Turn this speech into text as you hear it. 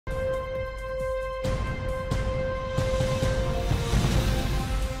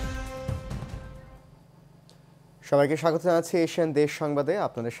সবাইকে স্বাগত জানাচ্ছি এশিয়ান দেশ সংবাদে।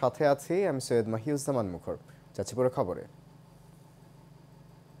 আপনাদের সাথে আছি আমি সৈয়দ মাহিউজ্জামান মুখর। যাচ্ছি পুরো খবরে।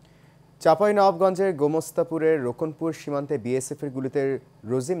 চাঁপাইনবাবগঞ্জের গোমস্তাপুরের রোকনপুর সীমান্তে বিএসএফের গুলিতে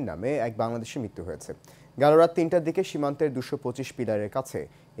রজিম নামে এক বাংলাদেশির মৃত্যু হয়েছে। গেল রাত ৩টার দিকে সীমান্তের ২২৫ পিলারের কাছে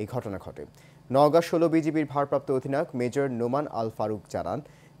এই ঘটনা ঘটে। নওগাঁ ১৬ বিজিবির ভারপ্রাপ্ত অধিনায়ক মেজর নোমান আল ফারুক জানান,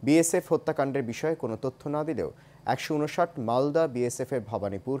 বিএসএফ হত্যাকাণ্ডের বিষয়ে কোনো তথ্য না দিলেও ১৫৯ মালদা বিএসএফের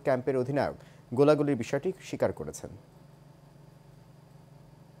ভবানীপুর ক্যাম্পের অধিনায়ক গোলাগুলির বিষয়টি স্বীকার করেছেন।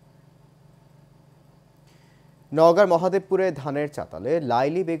 নওগাঁর মহাদেবপুরে ধানের চাতালে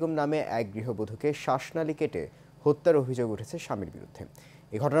লাইলি বেগম নামে এক গৃহবধূকে শ্বাসনালী কেটে হত্যার অভিযোগ উঠেছে স্বামীর বিরুদ্ধে।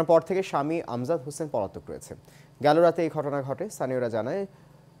 এই ঘটনার পর থেকে স্বামী আমজাদ হোসেন পলাতক রয়েছে। গেল রাতে এই ঘটনা ঘটে। স্থানীয়রা জানায়,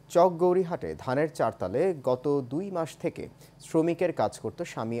 চকগৌরীহাটে ধানের চারতালে গত ২ মাস থেকে শ্রমিকের কাজ করত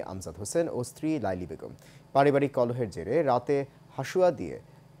স্বামী আমজাদ হোসেন ও স্ত্রী লাইলি বেগম। পারিবারিক কলহের জেরে রাতে হাসুয়া দিয়ে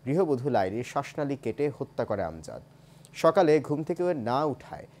গৃহবধূ লাইলির শ্বাসনালী কেটে হত্যা করে আমজাদ। সকালে ঘুম থেকে না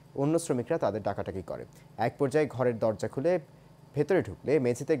উঠায় অন্য শ্রমিকরা তাদের ডাকাডাকি করে। এক পর্যায়ে ঘরের দরজা খুলে ভেতরে ঢুকলে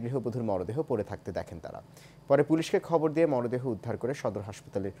মেঝেতে গৃহবধূর মরদেহ পড়ে থাকতে দেখেন তারা। পরে পুলিশকে খবর দিয়ে মরদেহ উদ্ধার করে সদর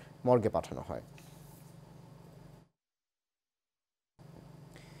হাসপাতালের মর্গে পাঠানো হয়।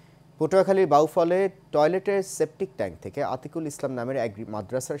 পটুয়াখালীর বাউফলে টয়লেটের সেপটিক ট্যাঙ্ক থেকে আতিকুল ইসলাম নামের এক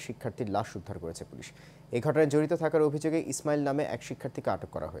মাদ্রাসার শিক্ষার্থীর লাশ উদ্ধার করেছে পুলিশ। এই ঘটনায় জড়িত থাকার অভিযোগে ইসমাইল নামে এক শিক্ষার্থীকে আটক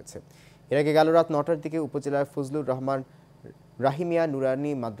করা হয়েছে। এর আগে গেল রাত ৯টার দিকে উপজেলার ফজলুর রহমান রাহিমিয়া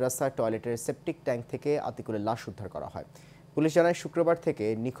নুরানি মাদ্রাসার টয়লেটের সেপটিক ট্যাঙ্ক থেকে আতিকুলের লাশ উদ্ধার করা হয়। পুলিশ জানায়, শুক্রবার থেকে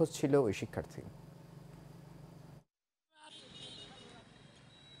নিখোঁজ ছিল ওই শিক্ষার্থী।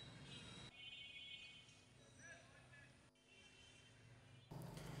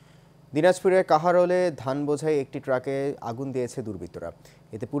 দিনাজপুরের কাহারোলে ধান বোঝাই একটি ট্রাকে আগুন দিয়েছে দুর্বৃত্তরা।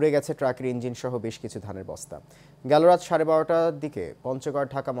 এতে পুড়ে গেছে ট্রাকের ইঞ্জিন সহ বেশ কিছু ধানের বস্তা। গেল রাত 12:30টার দিকে পঞ্চগড়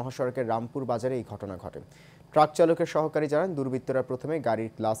ঢাকা মহাসড়কের রামপুর বাজারে এই ঘটনা ঘটে। ট্রাক চালকের সহকারী জানান, দুর্বৃত্তরা প্রথমে গাড়ির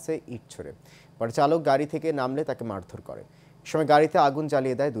গ্লাসে ইট ছোড়ে, পরে চালক গাড়ি থেকে নামলে তাকে মারধর করে। এ সময় গাড়িতে আগুন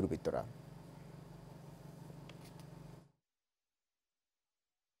জ্বালিয়ে দেয় দুর্বৃত্তরা।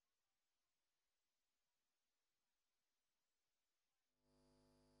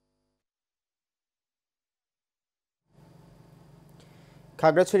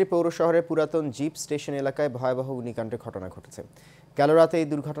 খাগড়াছড়ি পৌর শহরের পুরাতন জিপ স্টেশন এলাকায় ভয়াবহ অগ্নিকাণ্ডের ঘটনা ঘটেছে। গেল রাতে এই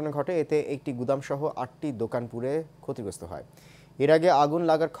দুর্ঘটনা ঘটে। এতে একটি গুদামসহ ৮টি দোকান পুড়ে ক্ষতিগ্রস্ত হয়। এর আগে আগুন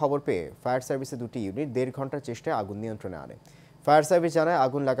লাগার খবর পেয়ে ফায়ার সার্ভিসের ২টি ইউনিট ১.৫ ঘন্টার চেষ্টায় আগুন নিয়ন্ত্রণে আনে। ফায়ার সার্ভিস জানায়,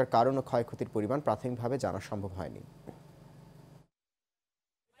 আগুন লাগার কারণ ও ক্ষয়ক্ষতির পরিমাণ প্রাথমিকভাবে জানা সম্ভব হয়নি।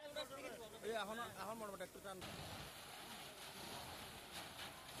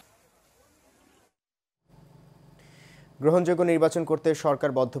 গ্রহণযোগ্য নির্বাচন করতে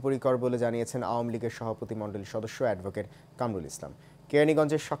সরকার বদ্ধপরিকর বলে জানিয়েছেন আওয়ামী লীগের সভাপতি মণ্ডলীর সদস্য অ্যাডভোকেট কামরুল ইসলাম।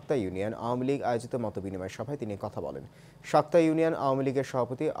 কেরানীগঞ্জের শাক্তা ইউনিয়ন আওয়ামী লীগ আয়োজিত মতবিনিময় সভায় তিনি কথা বলেন। শাক্তা ইউনিয়ন আওয়ামী লীগের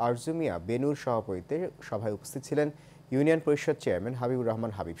সভাপতি আরজু মিয়া বেনুর সভাপতিত্বে সভায় উপস্থিত ছিলেন ইউনিয়ন পরিষদ চেয়ারম্যান হাবিবুর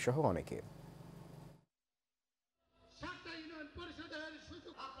রহমান হাবিব সহ অনেকে।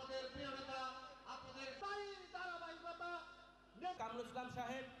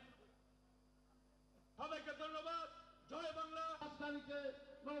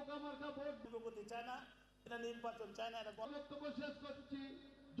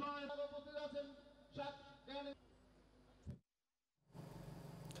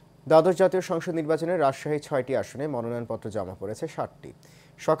 দ্বাদশ জাতীয় সংসদ নির্বাচনে রাজশাহী ৬টি আসনে মনোনয়নপত্র জমা পড়েছে ৬০টি।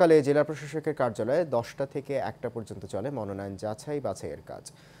 সকালে জেলা প্রশাসকের কার্যালয়ে ১০টা থেকে ১টা পর্যন্ত চলে মনোনয়ন যাচাই বাছাইয়ের কাজ।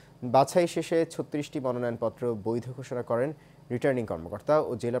 বাছাই শেষে ৩৬টি মনোনয়নপত্র বৈধ ঘোষণা করেন রিটার্নিং কর্মকর্তা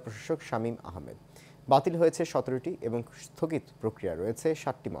ও জেলা প্রশাসক শামীম আহমেদ। বাতিল হয়েছে ১৭টি এবং স্থগিত প্রক্রিয়া রয়েছে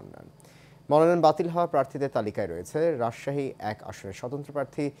 ৭টি মনোনয়ন। মনোনয়ন বাতিল হওয়া প্রার্থীদের তালিকায় রয়েছে রাজশাহী ১ আসনের স্বতন্ত্র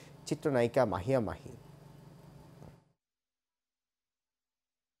প্রার্থী চিত্রনায়িকা মাহিয়া মাহি।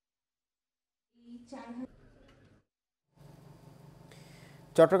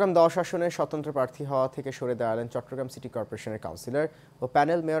 চট্টগ্রাম ১০ আসনের স্বতন্ত্র প্রার্থী হওয়া থেকে সরে দাঁড়ালেন চট্টগ্রাম সিটি কর্পোরেশনের কাউন্সিলর ও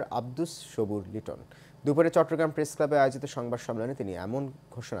প্যানেল মেয়র আব্দুস সবুর লিটন। দুপুরে চট্টগ্রাম প্রেস ক্লাবে আয়োজিত সংবাদ সম্মেলনে তিনি এমন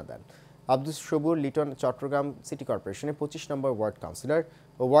ঘোষণা দেন। আব্দুস সবুর লিটন চট্টগ্রাম সিটি কর্পোরেশনের ২৫ নম্বর ওয়ার্ড কাউন্সিলর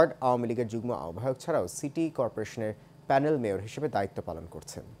ও ওয়ার্ড আওয়ামী লীগের যুগ্ম আহ্বায়ক ছাড়াও সিটি কর্পোরেশনের প্যানেল মেয়র হিসেবে দায়িত্ব পালন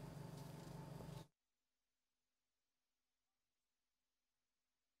করছেন।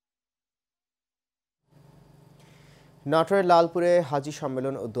 নাটোরের লালপুরে হাজি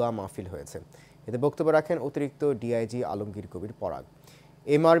সম্মেলন ও দোয়া মাহফিল হয়েছে। এতে বক্তব্য রাখেন অতিরিক্ত ডিআইজি আলমগীর কবির পরাগ।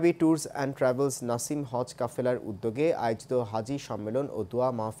 MRB tours and travels Nasim হজ কাফেলার উদ্যোগে আয়োজিত হাজি সম্মেলন ও দোয়া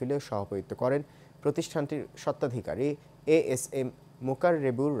মাহফিলে সভাপতিত্ব করেন প্রতিষ্ঠানটির স্বত্বাধিকারী ASM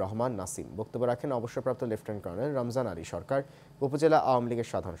মোকাররেবুর রহমান নাসিম। বক্তব্য রাখেন অবসরপ্রাপ্ত লেফটেন্যান্ট কর্নেল রমজান আলী সরকার, উপজেলা আওয়ামী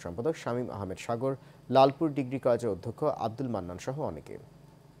লীগের সাধারণ সম্পাদক শামীম আহমেদ সাগর, লালপুর ডিগ্রি কলেজের অধ্যক্ষ আব্দুল মান্নান সহ অনেকে।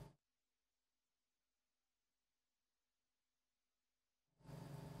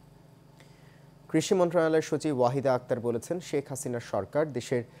 কৃষি মন্ত্রণালয়ের সচিব ওয়াহিদা আক্তার বলেছেন, শেখ হাসিনার সরকার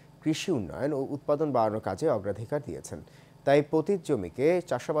দেশের কৃষি উন্নয়ন ও উৎপাদন বাড়ানোর কাজে অগ্রাধিকার দিয়েছেন, তাই পতিত জমিকে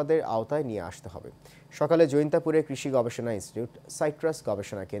চাষাবাদের আওতায় নিয়ে আসতে হবে। সকালে জৈন্তাপুরে কৃষি গবেষণা ইনস্টিটিউট সাইট্রাস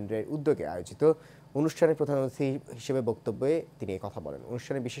গবেষণা কেন্দ্রের উদ্যোগে আয়োজিত অনুষ্ঠানে প্রধান অতিথি হিসেবে বক্তব্যে তিনি কথা বলেন।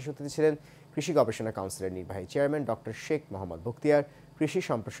 অনুষ্ঠানে বিশেষ অতিথি ছিলেন কৃষি গবেষণা কাউন্সিলের নির্বাহী চেয়ারম্যান ডক্টর শেখ মোহাম্মদ বখতিয়ার, কৃষি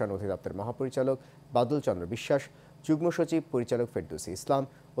সম্প্রসারণ অধিদপ্তরের মহাপরিচালক বাদল চন্দ্র বিশ্বাস, যুগ্ম সচিব পরিচালক ফেরদৌসী ইসলাম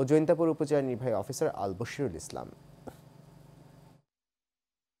ও জৈন্তাপুর উপজেলা নির্বাহী অফিসার আল বশিরুল ইসলাম।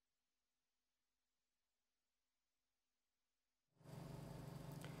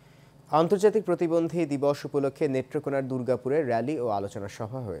 আন্তর্জাতিক প্রতিবন্ধী দিবস উপলক্ষে নেত্রকোনার দুর্গাপুরে র্যালি ও আলোচনা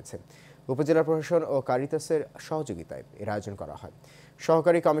সভা হয়েছে। উপজেলা প্রশাসন ও কারিতাসের সহযোগিতায় এর আয়োজন করা হয়।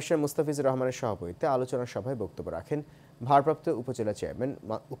 সহকারী কমিশনার মুস্তাফিজুর রহমানের সভাপতিত্বে আলোচনা সভায় বক্তব্য রাখেন ভারপ্রাপ্ত উপজেলা চেয়ারম্যান,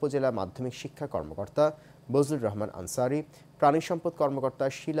 উপজেলা মাধ্যমিক শিক্ষা কর্মকর্তা বজলুর রহমান আনসারি, প্রাণী সম্পদ কর্মকর্তা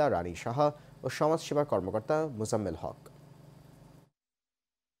শিলা রানী সাহা ও সমাজসেবা কর্মকর্তা মোজাম্মেল হক।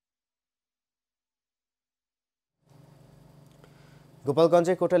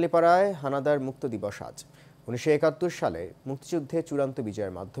 গোপালগঞ্জের কোটালীপাড়ায় হানাদার মুক্ত দিবস আজ। 1971 সালে মুক্তিযুদ্ধে চূড়ান্ত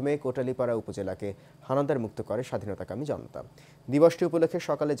বিজয়ের মাধ্যমে কোটালীপাড়া উপজেলাকে হানাদার মুক্ত করে স্বাধীনতাকামী জনতা। দিবসটি উপলক্ষে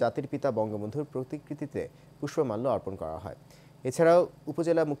সকালে জাতির পিতা বঙ্গবন্ধুর প্রতিকৃতিতে পুষ্পমাল্য অর্পণ করা হয়। এছাড়াও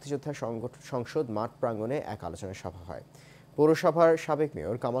উপজেলা মুক্তিযোদ্ধা সংসদ মাঠ প্রাঙ্গণে এক আলোচনা সভা হয়। পৌরসভার সাবেক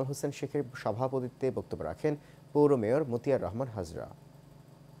মেয়র কামাল হোসেন শেখের সভাপতিত্বে বক্তব্য রাখেন পৌর mayor Motiar Rahman Hazra.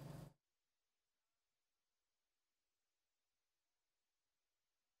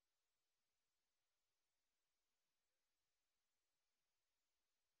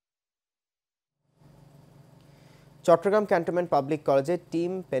 Chittagong cantonment public কলেজে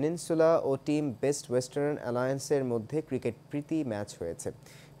টিম পেনিনসুলা ও টিম বেস্ট ওয়েস্টার্ন অ্যালায়েন্সের মধ্যে ক্রিকেট প্রীতি ম্যাচ হয়েছে।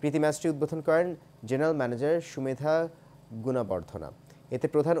 প্রীতি ম্যাচটি উদ্বোধন করেন জেনারেল ম্যানেজার সুমেধা গুণাবর্ধনা। এতে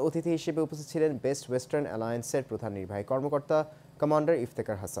প্রধান অতিথি হিসেবে উপস্থিত ছিলেন বেস্ট ওয়েস্টার্ন অ্যালায়েন্সের প্রধান নির্বাহী কর্মকর্তা কমান্ডার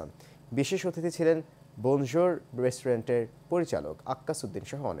ইফতেখার হাসান। বিশেষ অতিথি ছিলেন বনজোর রেস্টুরেন্টের পরিচালক আক্কাস উদ্দিন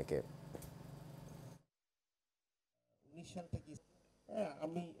সহ অনেকে।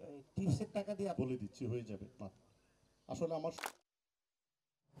 আমি টিপসের টাকা দিয়ে বলে দিচ্ছি হয়ে যাবে। আসলে আমার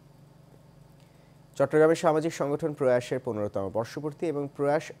চট্টগ্রামের সামাজিক সংগঠন প্রয়াসের 15তম বর্ষপূর্তি এবং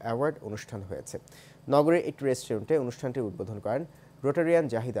প্রয়াস অ্যাওয়ার্ড অনুষ্ঠান হয়েছে। নগরের একটি রেস্টুরেন্টে অনুষ্ঠানটি উদ্বোধন করেন রোটারিয়ান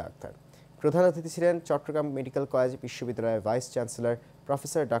জাহিদা আক্তার। প্রধান অতিথি ছিলেন চট্টগ্রাম মেডিকেল কলেজ বিশ্ববিদ্যালয়ের vice chancellor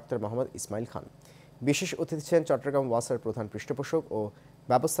professor doctor Mohammad Ismail খান। বিশেষ অতিথি ছিলেন চট্টগ্রাম ওয়াসার প্রধান পৃষ্ঠপোষক ও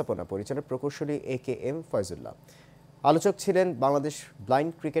ব্যবস্থাপনা পরিচালক প্রকৌশলী AKM ফয়জুল্লাহ। আলোচক ছিলেন বাংলাদেশ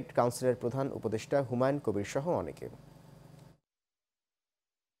ব্লাইন্ড ক্রিকেট কাউন্সিলের প্রধান উপদেষ্টা হুমায়ুন কবির সহ অনেকে।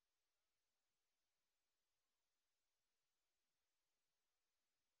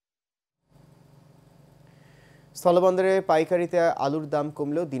 স্থলবন্দরে পাইকারিতে আলুর দাম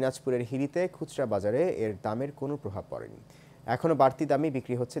কমলেও দিনাজপুরের হিলিতে খুচরা বাজারে এর দামের কোনো প্রভাব পড়েনি। এখনও বাড়তি দামে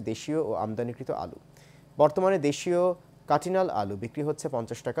বিক্রি হচ্ছে দেশীয় ও আমদানিকৃত আলু। বর্তমানে দেশীয় কাটিনাল আলু বিক্রি হচ্ছে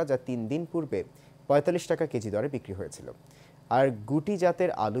 50 টাকা, যা 3 দিন পূর্বে 45 টাকা কেজি দরে বিক্রি হয়েছিল। আর গুটি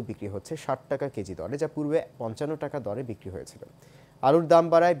জাতের আলু বিক্রি হচ্ছে 60 টাকা কেজি দরে, যা পূর্বে 55 টাকা দরে বিক্রি হয়েছিল। আলুর দাম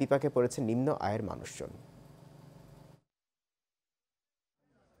বাড়ায় বিপাকে পড়েছে নিম্ন আয়ের মানুষজন।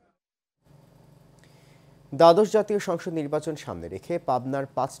 দ্বাদশ জাতীয় সংসদ নির্বাচন সামনে রেখে পাবনার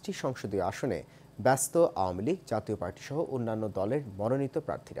 5টি সংসদীয় আসনে ব্যস্ত আওয়ামী লীগ, জাতীয় পার্টি সহ অন্যান্য দলের মনোনীত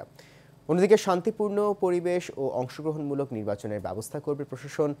প্রার্থীরা। অন্যদিকে শান্তিপূর্ণ পরিবেশ ও অংশগ্রহণমূলক নির্বাচনের ব্যবস্থা করবে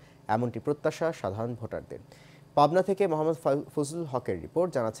প্রশাসন, এমনটি প্রত্যাশা সাধারণ ভোটারদের। পাবনা থেকে মোহাম্মদ ফজলুল হকের রিপোর্ট,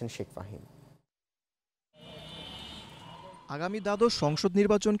 জানাচ্ছেন শেখ ফাহিম। আগামী দ্বাদশ সংসদ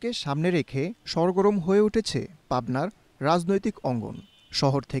নির্বাচনকে সামনে রেখে সরগরম হয়ে উঠেছে পাবনার রাজনৈতিক অঙ্গন।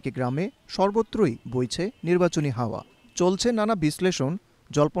 শহর থেকে গ্রামে সর্বত্রই বইছে নির্বাচনী হাওয়া। চলছে নানা বিশ্লেষণ,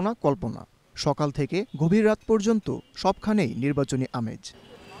 জল্পনা কল্পনা। সকাল থেকে গভীর রাত পর্যন্ত সবখানেই নির্বাচনী আমেজ।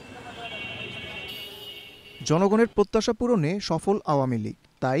 জনগণের প্রত্যাশা পূরণে সফল আওয়ামী লীগ,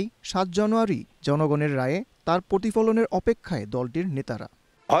 তাই 7 জানুয়ারি জনগণের রায়ে তার প্রতিফলনের অপেক্ষায় দলটির নেতারা।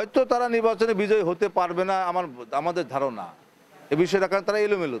 হয়তো তারা নির্বাচনে বিজয়ী হতে পারবে না আমাদের ধারণা। এ বিষয়টা কারণ তারা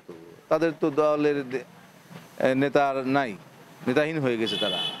এলোমেলো, তো তাদের তো দলের নেতার নাই, নেতাহীন হয়ে গেছে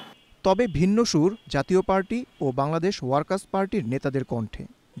তারা। তবে ভিন্ন সুর জাতীয় পার্টি ও বাংলাদেশ ওয়ার্কার্স পার্টির নেতাদের কণ্ঠে।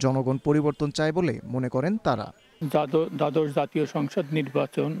 জনগণ পরিবর্তন চায় বলে মনে করেন তারা। দ্বাদশ জাতীয় সংসদ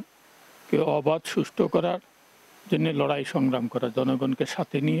নির্বাচনকে অবাধ সুষ্ঠু করার জন্য লড়াই সংগ্রাম করা, জনগণকে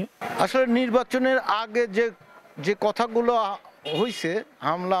সাথে নিয়ে। আসলে নির্বাচনের আগে যে কথাগুলো হয়েছে,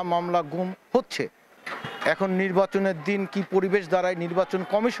 হামলা মামলা গুম হচ্ছে। এখন নির্বাচনের দিন কি পরিবেশ দাঁড়ায়, নির্বাচন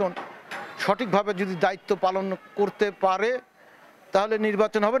কমিশন সঠিকভাবে যদি দায়িত্ব পালন করতে পারে তাহলে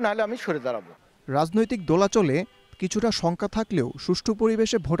নির্বাচন হবে, নাহলে আমি সরে দাঁড়াবো। রাজনৈতিক দোলাচলে কিছুটা শঙ্কা থাকলেও সুষ্ঠু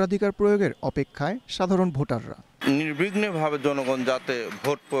পরিবেশে ভোটাধিকার প্রয়োগের অপেক্ষায় সাধারণ ভোটাররা। নির্বিঘ্নভাবে জনগণ যাতে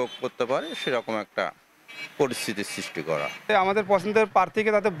ভোট প্রয়োগ করতে পারে সেরকম একটা পরিস্থিতির সৃষ্টি করা। আমাদের পছন্দের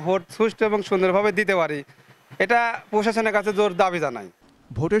প্রার্থীকে তাতে ভোট সুষ্ঠু এবং সুন্দরভাবে দিতে পারি, এটা প্রশাসনের কাছে জোর দাবি জানাই।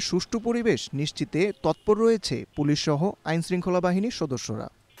 ভোটের সুষ্ঠু পরিবেশ নিশ্চিতে তৎপর রয়েছে পুলিশ সহ আইন শৃঙ্খলা বাহিনীর সদস্যরা।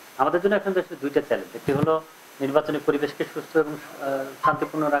 আমাদের জন্য এখন দেশে দুইটা চ্যালেঞ্জ, একটি হলো নির্বাচনী পরিবেশকে সুস্থ এবং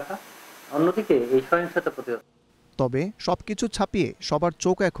শান্তিপূর্ণ রাখা, অন্যদিকে এই সহিংসতা প্রতিরোধ। তবে সবকিছু ছাপিয়ে সবার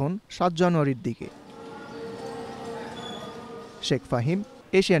চোখ এখন 7 জানুয়ারির দিকে। Sheikh Fahim,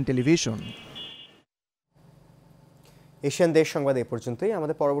 Asian television. Asian দেশ সংবাদ এ পর্যন্তই।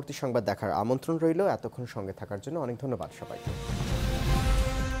 আমাদের পরবর্তী সংবাদ দেখার আমন্ত্রণ রইল। এতক্ষণ সঙ্গে থাকার জন্য অনেক ধন্যবাদ সবাইকে।